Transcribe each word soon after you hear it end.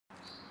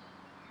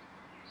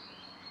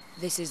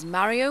This is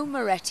Mario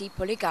Moretti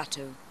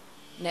Polegato.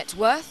 Net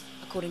worth,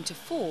 according to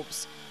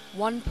Forbes,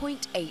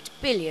 $1.8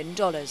 billion,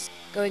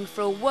 going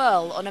for a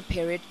whirl on a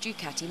period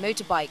Ducati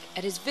motorbike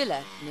at his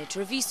villa near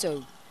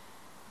Treviso.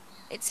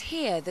 It's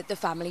here that the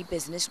family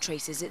business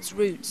traces its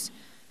roots.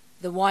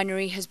 The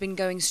winery has been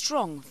going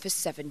strong for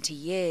 70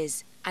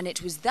 years, and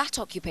it was that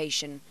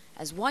occupation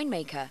as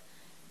winemaker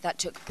that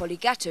took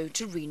Polegato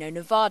to Reno,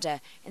 Nevada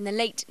in the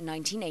late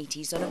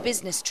 1980s on a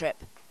business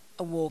trip.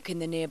 A walk in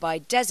the nearby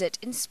desert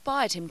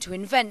inspired him to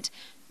invent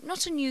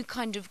not a new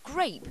kind of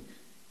grape,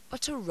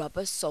 but a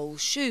rubber sole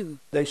shoe.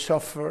 They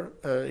suffer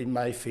in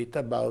my feet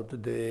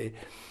about the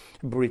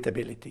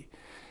breathability.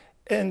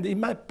 And in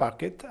my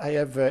pocket I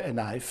have a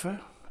knife,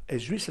 a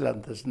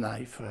Switzerland's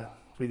knife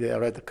with a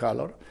red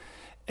color.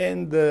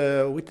 And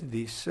with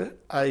this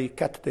I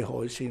cut the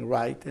holes in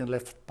right and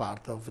left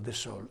part of the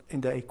sole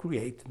and I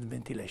create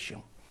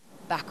ventilation.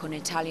 Back on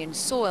Italian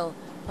soil,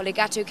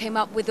 Polegato came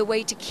up with a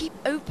way to keep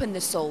open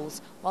the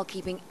soles while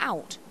keeping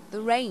out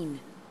the rain.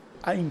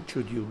 I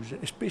introduced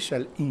a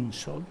special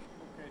insole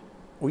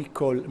we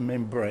call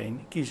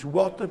membrane. It is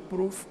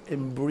waterproof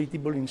and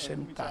breathable in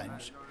same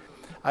times.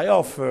 I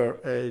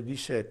offer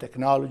this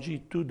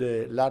technology to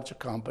the large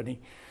company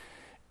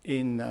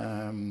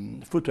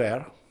in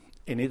footwear,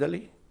 in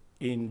Italy,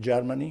 in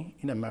Germany,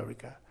 in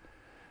America.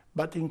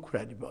 But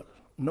incredible,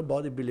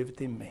 nobody believed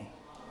in me.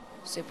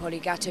 So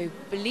Polegato,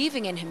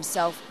 believing in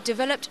himself,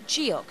 developed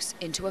Geox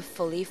into a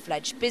fully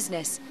fledged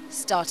business,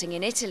 starting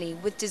in Italy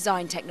with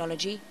design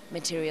technology,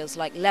 materials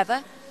like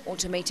leather,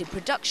 automated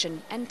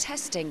production and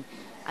testing,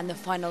 and the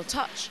final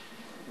touch,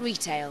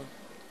 retail.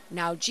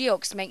 Now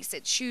Geox makes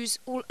its shoes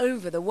all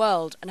over the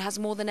world and has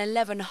more than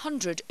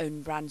 1,100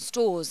 own brand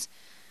stores.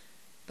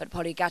 But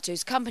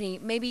Polegato's company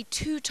may be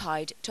too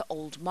tied to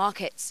old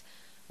markets,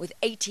 with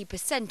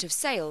 80% of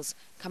sales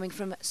coming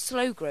from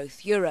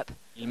slow-growth Europe.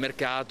 The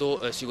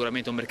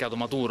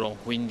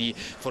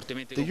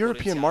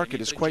European market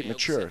is quite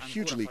mature,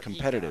 hugely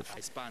competitive.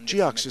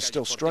 Geox is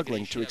still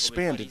struggling to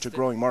expand into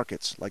growing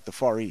markets like the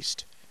Far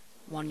East.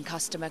 One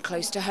customer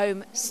close to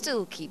home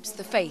still keeps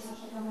the faith,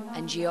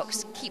 and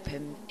Geox keep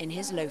him in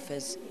his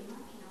loafers.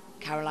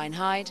 Caroline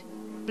Hyde,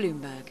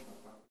 Bloomberg.